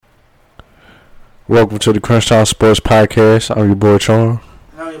Welcome to the Crunch Time Sports Podcast. I'm your boy Charm.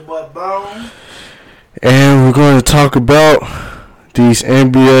 I'm your boy Bone. And we're going to talk about these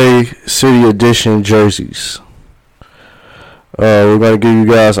NBA City Edition jerseys. We're going to give you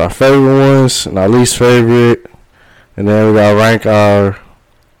guys our favorite ones and our least favorite. And then we're going to rank our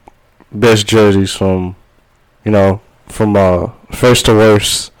best jerseys from first to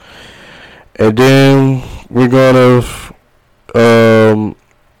worst. And then we're going to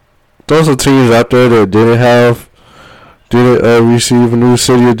throw some teams out there that didn't receive a new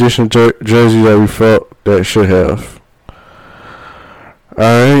City Edition jersey that we felt that should have.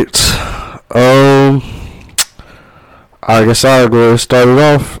 Alright. I guess I'll go ahead and start it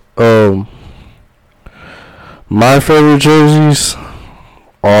off. My favorite jerseys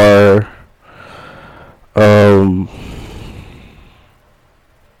are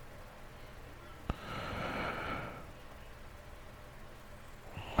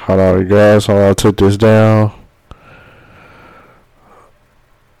hold on, guys. Hold on, I took this down.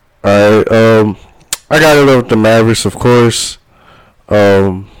 Alright, I got it with the Mavericks, of course.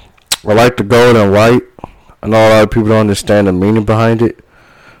 I like the gold and white. I know a lot of people don't understand the meaning behind it,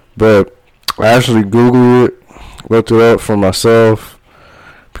 but I actually Googled it, looked it up for myself,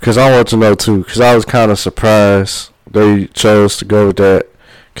 because I want to know too, because I was kind of surprised they chose to go with that,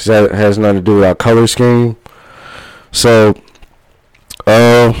 because that has nothing to do with our color scheme. So,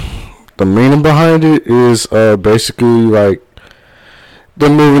 the meaning behind it is basically like they're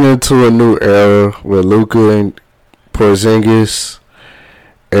moving into a new era with Luka and Porzingis,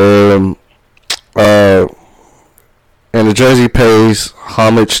 and the jersey pays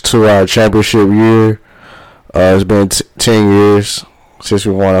homage to our championship year. It's been 10 years since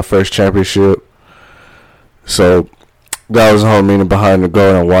we won our first championship, so that was the whole meaning behind the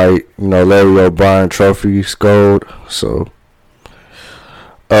gold and white. Larry O'Brien trophies, gold. So.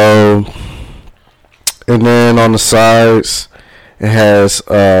 And then on the sides, it has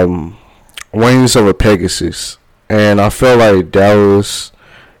wings of a Pegasus, and I feel like that was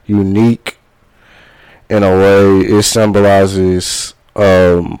unique in a way. It symbolizes,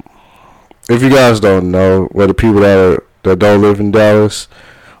 if you guys don't know, or the people that don't live in Dallas,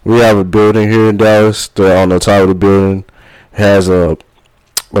 we have a building here in Dallas that on the top of the building has a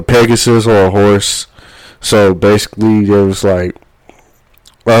Pegasus or a horse. So basically, there was like.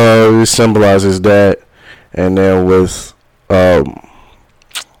 It symbolizes that, and then with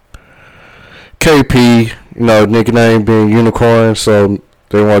KP, nickname being Unicorn, so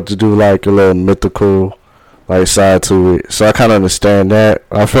they want to do like a little mythical like side to it. So I kind of understand that.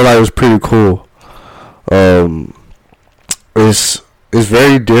 I feel like it was pretty cool. It's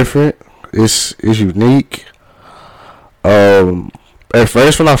very different. It's unique. At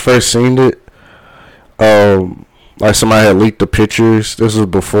first, when I first seen it, like somebody had leaked the pictures. This was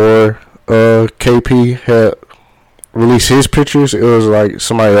before KP had released his pictures. It was like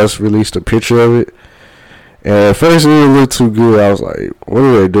somebody else released a picture of it. And at first it didn't look too good. I was like, what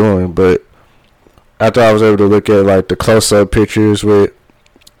are they doing? But after I was able to look at like the close-up pictures with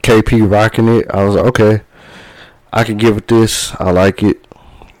KP rocking it, I was like, okay, I can give it this. I like it.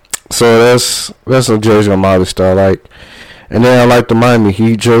 So that's a jersey on my list I like. And then I like the Miami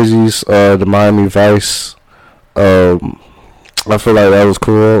Heat jerseys, the Miami Vice. I feel like that was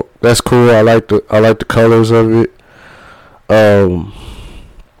cool. That's cool. I like the colors of it. And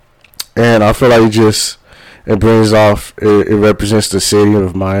I feel like it brings off. It represents the city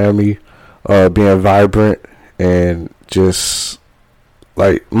of Miami, being vibrant, and just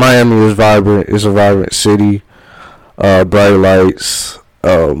like Miami is vibrant. It's a vibrant city. Bright lights.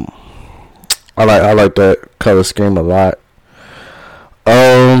 I like that color scheme a lot.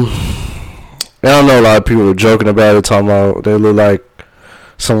 I don't know, a lot of people were joking about it, talking about they look like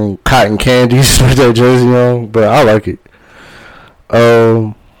some cotton candies with their jersey on, but I like it.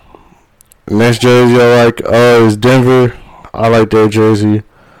 Next jersey I like is Denver. I like their jersey.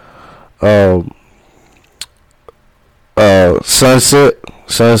 Sunset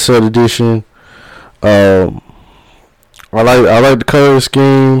edition. I like the color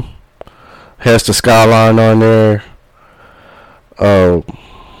scheme. Has the skyline on there.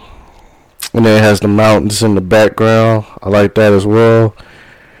 And then it has the mountains in the background. I like that as well.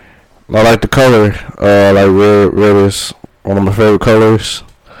 I like the color. I like red. Red is one of my favorite colors.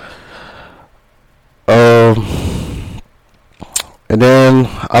 And then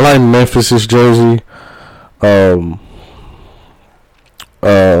I like Memphis's jersey. Grit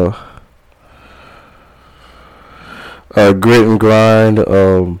and grind.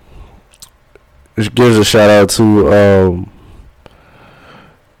 It gives a shout out to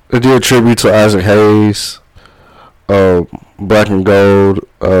it did a tribute to Isaac Hayes, Black and Gold.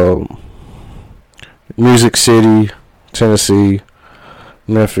 Music City, Tennessee,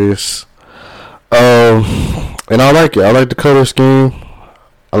 Memphis. And I like it. I like the color scheme.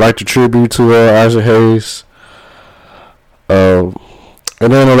 I like the tribute to Isaac Hayes. And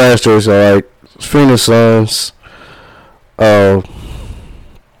then the last jersey I like Phoenix Suns. I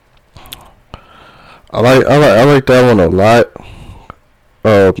like that one a lot.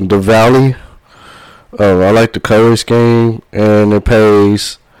 The Valley. I like the color scheme, and it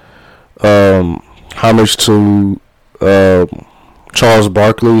pays homage to Charles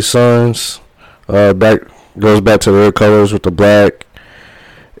Barkley's sons. Goes back to their colors with the black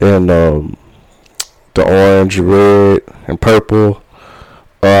and the orange, red, and purple.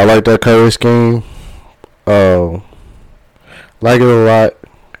 I like that color scheme. Like it a lot,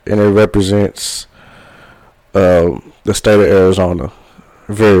 and it represents the state of Arizona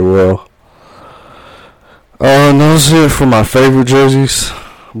very well. Those are it for my favorite jerseys.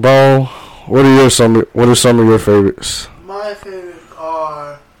 Bone, what are some of your favorites? My favorites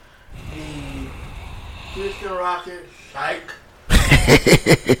are the Houston Rockets, psych. My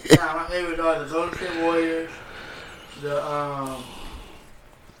favorites are the Golden State Warriors, the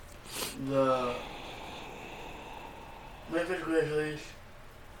Memphis Grizzlies,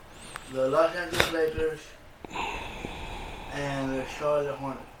 the Los Angeles Lakers, and the Charlotte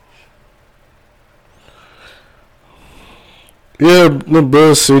Hornets. Yeah, the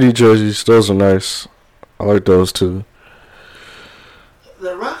Buzz City jerseys, those are nice. I like those too.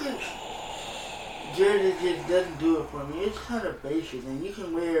 The Rockets jersey just doesn't do it for me. It's kind of basic, and you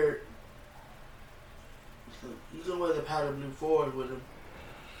can wear the powder blue forward with them.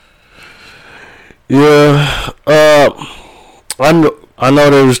 Yeah, I know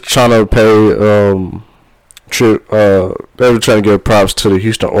they was trying to pay they were trying to give props to the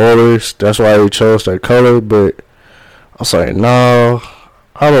Houston Oilers. That's why they chose that color, but I was like, no,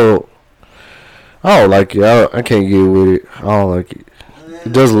 I don't like it. I can't get with it. I don't like it.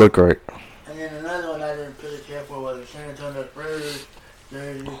 It doesn't look right. And then another one I didn't really care for was the San Antonio Spurs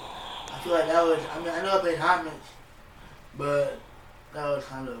jersey. I feel like that was, I know I paid homage, but that was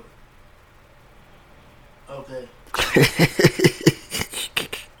kind of okay.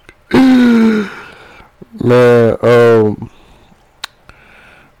 Man,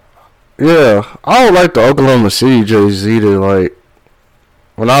 yeah, I don't like the Oklahoma City jerseys either. Like,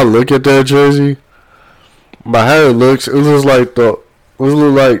 when I look at that jersey, by how it looks like the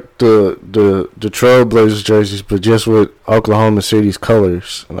Trailblazers jerseys, but just with Oklahoma City's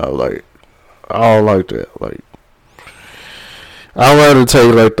colors. And I was like, I don't like that. Like, I'd rather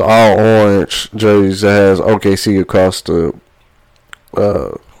take like the all orange jerseys that has OKC across the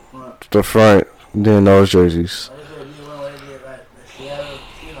front than those jerseys.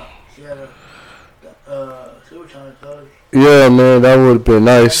 Yeah, man, that would have been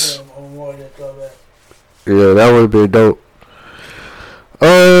nice. Yeah, that would have been dope.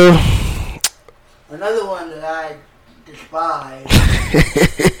 Another one that I despise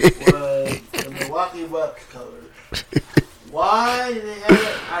was the Milwaukee Bucks colors. Why did they have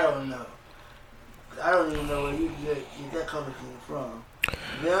it? I don't know. I don't even know where you get that color scheme from.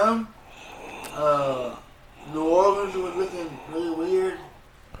 Them, New Orleans was looking really weird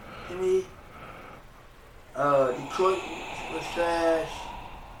to me. Detroit was trash.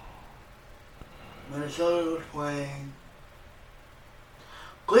 Minnesota was playing.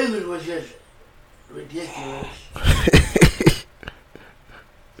 Cleveland was just ridiculous.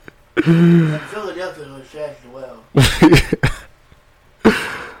 And Philadelphia was trash as well.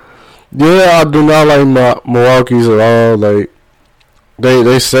 Yeah, I do not like Milwaukee's at all. Like,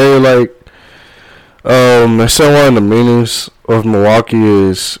 they say like they say one of the meanings of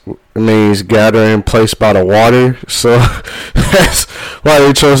Milwaukee means gathering place by the water. So that's why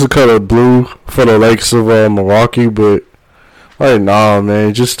they chose the color blue for the lakes of Milwaukee. But like, nah, man,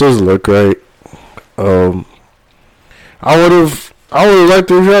 it just doesn't look right. I would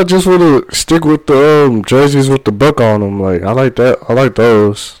liked if y'all just would have stick with the jerseys with the buck on them. Like, I like that. I like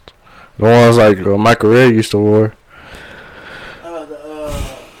those. The ones like Michael Ray used to wear.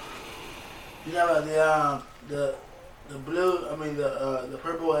 You know about the blue? I mean the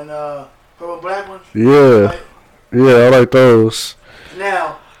purple and purple black ones. Yeah, right? Yeah, I like those.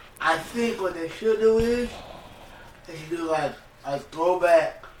 Now, I think what they should do is they should do like a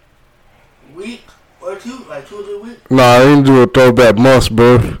throwback week or two, like 2 or 3 weeks. Nah, I didn't do a throwback month,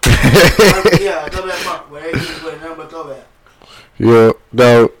 bro. Yeah, a throwback month where they just put a number throwback. Yeah,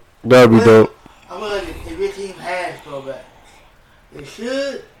 that'd be dope. I feel like if your team has throwback, they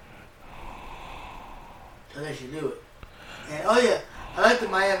should. So they should do it. And oh yeah, I like the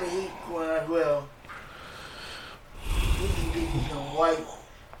Miami Heat one as well. You can get you some white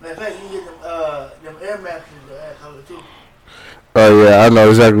Matter of fact, you get them Air Maxes that color too. Oh yeah, I know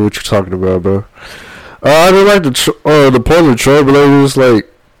exactly what you're talking about, bro. I didn't like the Portland Trailblazers. Like,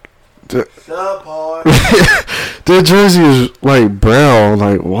 Subpar. their jersey is like brown.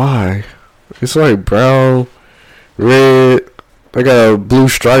 Like, why? It's like brown, red. They got a blue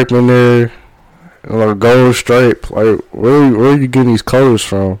stripe in there, and like a gold stripe. Like, where are you getting these colors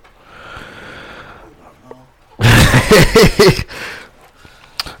from?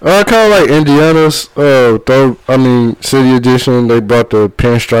 I kind of like Indiana's. City Edition. They brought the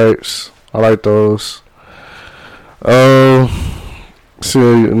pinstripes. I like those. See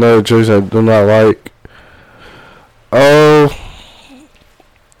another jersey I do not like. I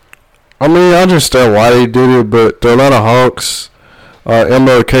understand why they did it, but the Atlanta Hawks,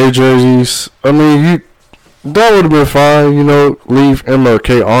 MLK jerseys. That would have been fine. Leave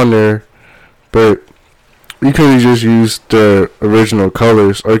MLK on there, but you could have just used the original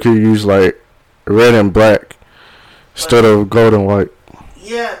colors, or you could use like red and black instead of gold and white.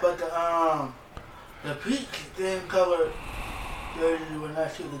 Yeah, but the peach thing color jersey were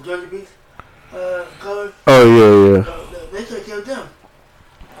not shooting the Jersey Beats colors. Oh yeah. They could have killed them,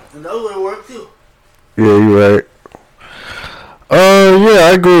 and those would have worked too. Yeah, you're right. Yeah,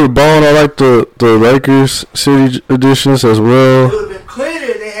 I agree with Bone. I like the Lakers City editions as well. It would have been cleaner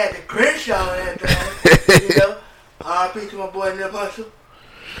if they had the Crenshaw in that thing. RP to my boy Nip Hustle.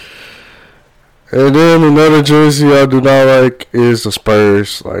 And then another jersey I do not like is the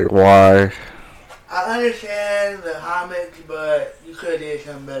Spurs. Like, why? I understand the homage, but you could have did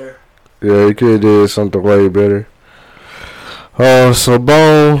something better. Yeah, you could have did something way better. So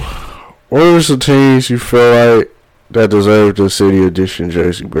Bone, what are some teams you feel like that deserve the City Edition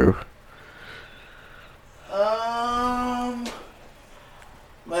jersey, bro?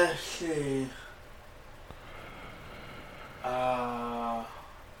 Let's see.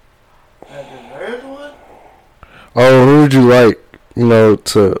 That deserves one? Oh, who would you like,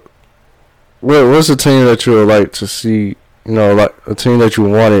 what's the team that you would like to see, like a team that you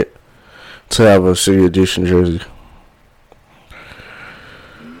wanted to have a City Edition jersey?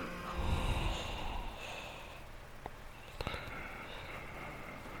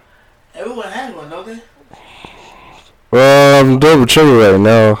 Everyone has one, don't they? Well, I'm double checking right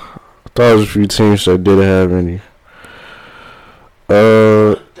now. I thought there was a few teams that didn't have any.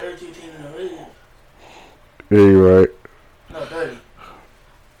 32 teams in the league. Yeah, you're right. No, 30.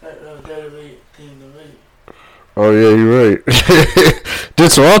 30 teams in the league. Oh yeah, you're right.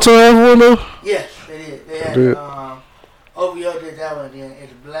 Did Toronto have one though? Yes, they did. They had OVO did that one again.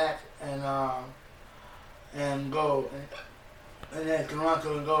 It's black and gold, and then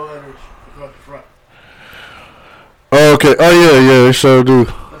Toronto and gold letters across the front. Oh, okay. Oh yeah, they sure do.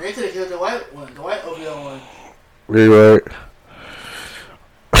 But they could have killed the white one, the white OVO one. Yeah, you're right.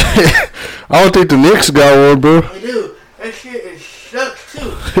 I don't think the Knicks got one, bro. They do. That shit is sucks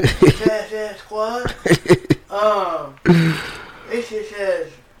too. Ass squad. This shit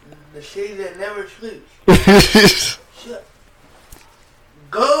says the city that never sleeps. Shut.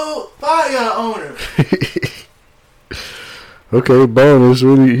 Go fire your owner. Okay, Bone is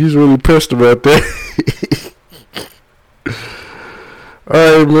he's really pissed about that.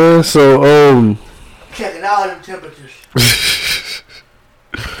 Alright, man, so checking all them temperatures.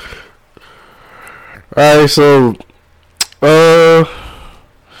 Alright, so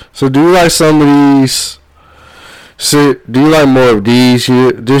do you like some of these? Do you like more of this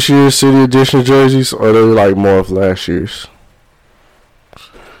year's City Edition jerseys, or do you like more of last year's?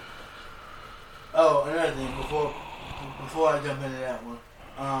 Oh, another thing before I jump into that one.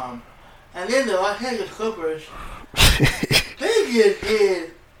 And then the Los Angeles Clippers, they just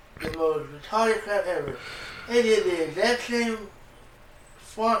did the most retarded crap ever. They did the exact same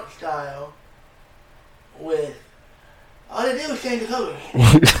font style with all they did was change the colors.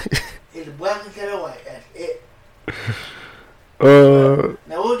 It's black instead of white. That's it. Now what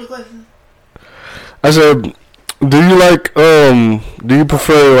was the question? I said, do you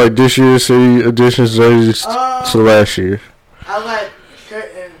prefer like this year's City Edition jerseys to last year? I like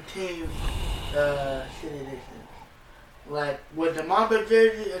certain teams City Edition. Like, was the Mamba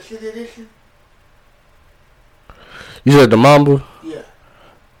jersey a City Edition? You said the Mamba? Yeah.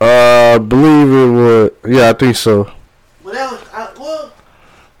 I believe it would. Yeah, I think so. Well, that was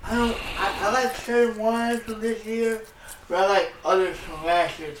I like certain ones from this year, but I like others from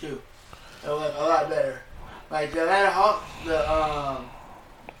last year too. They were like a lot better. Like the Atlanta Hawks,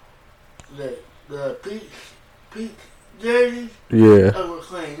 the peach jerseys. Yeah. Those were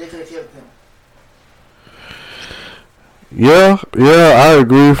clean. They could have kept them. Yeah, I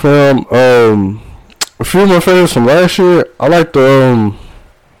agree, fam. A few of my favorites from last year, I like the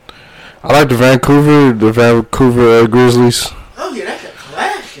I like the Vancouver Grizzlies. Oh yeah, that's a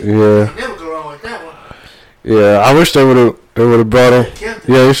classic. Yeah. You never go wrong with that one. Yeah, I wish they would have brought him. Yeah,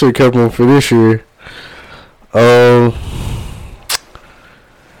 they should have kept him for this year.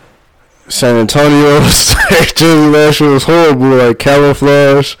 San Antonio's jersey last year was horrible. Like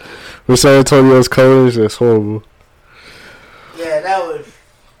camouflage with San Antonio's colors, that's horrible. Yeah, that was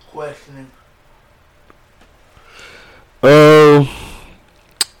questioning.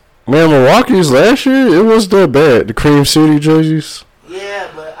 Man, Milwaukee's last year, it wasn't that bad. The Cream City jerseys. Yeah,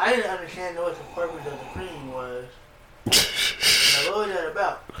 but I didn't understand what the purpose of the cream was. Now, what was that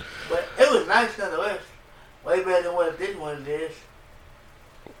about? But it was nice nonetheless. Way better than what this one is.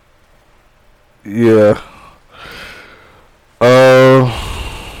 Yeah.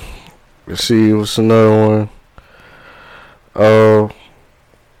 Let's see, what's another one?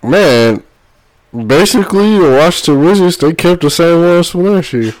 Man, basically, the Washington Wizards, they kept the same ones from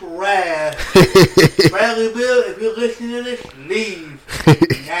last year. Trash. Bradley Beal, if you're listening to this, leave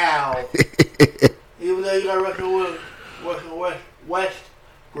now. Even though you got Russell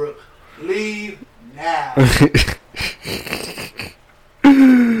Westbrook, leave now.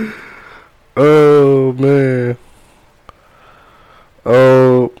 Oh, man.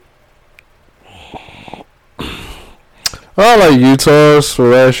 Oh. I like Utah's for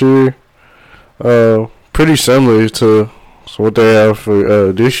last year. Pretty similar to what they have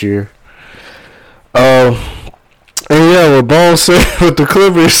for this year. And yeah, what Bone said with the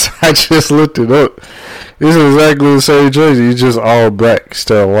Clippers, I just looked it up. It's exactly the same jersey. It's just all black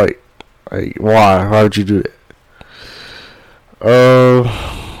instead of white. Like, why? Why would you do that?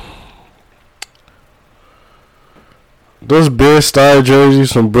 Those Ben style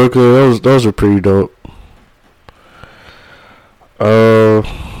jerseys from Brooklyn, those are pretty dope. The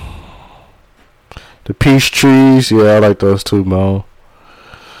Peach Trees, yeah, I like those too, man.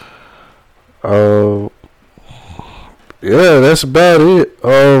 Yeah, that's about it.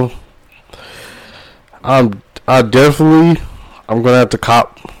 I'm gonna have to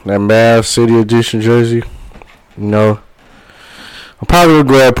cop that Mavs City Edition jersey. You know, I'm probably gonna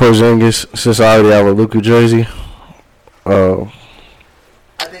grab Porzingis since I already have a Luka jersey. I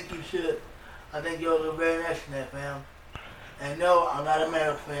think you should. I think you'll look very nice in that, fam. And no, I'm not a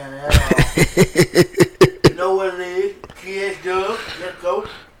Mavericks fan at all. You know what it is? GS Dub, let's go.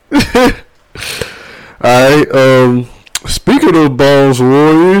 Alright, speaking of Bones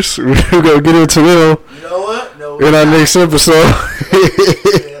Warriors, we're gonna get into them. You know what? No, in our next episode.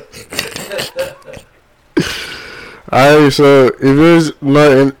 Alright, so if there's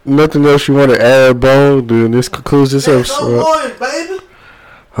nothing else you want to add, Bone, then this concludes this episode. Let's go Warriors, baby.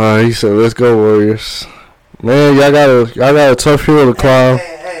 Alright, he said, let's go Warriors. Man, y'all got a tough hill to climb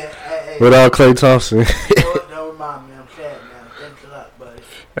without Klay Thompson. Don't remind me, I'm sad now. Thanks a lot, buddy.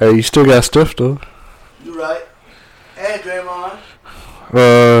 Hey, you still got Steph though. You right. And Draymond.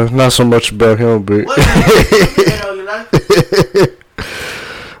 Not so much about him, but.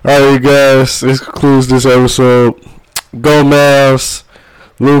 Alright, guys, this concludes this episode. Go Mavs,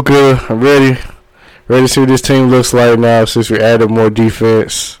 Luka. I'm ready to see what this team looks like now since we added more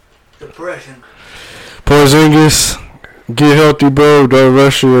defense. Depression. Porzingis, get healthy, bro. Don't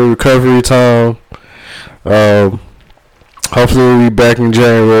rush your recovery time. Hopefully we'll be back in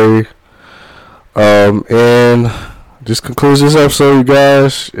January. And this concludes this episode, you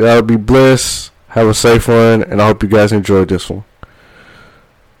guys. Y'all be blessed. Have a safe one, and I hope you guys enjoyed this one.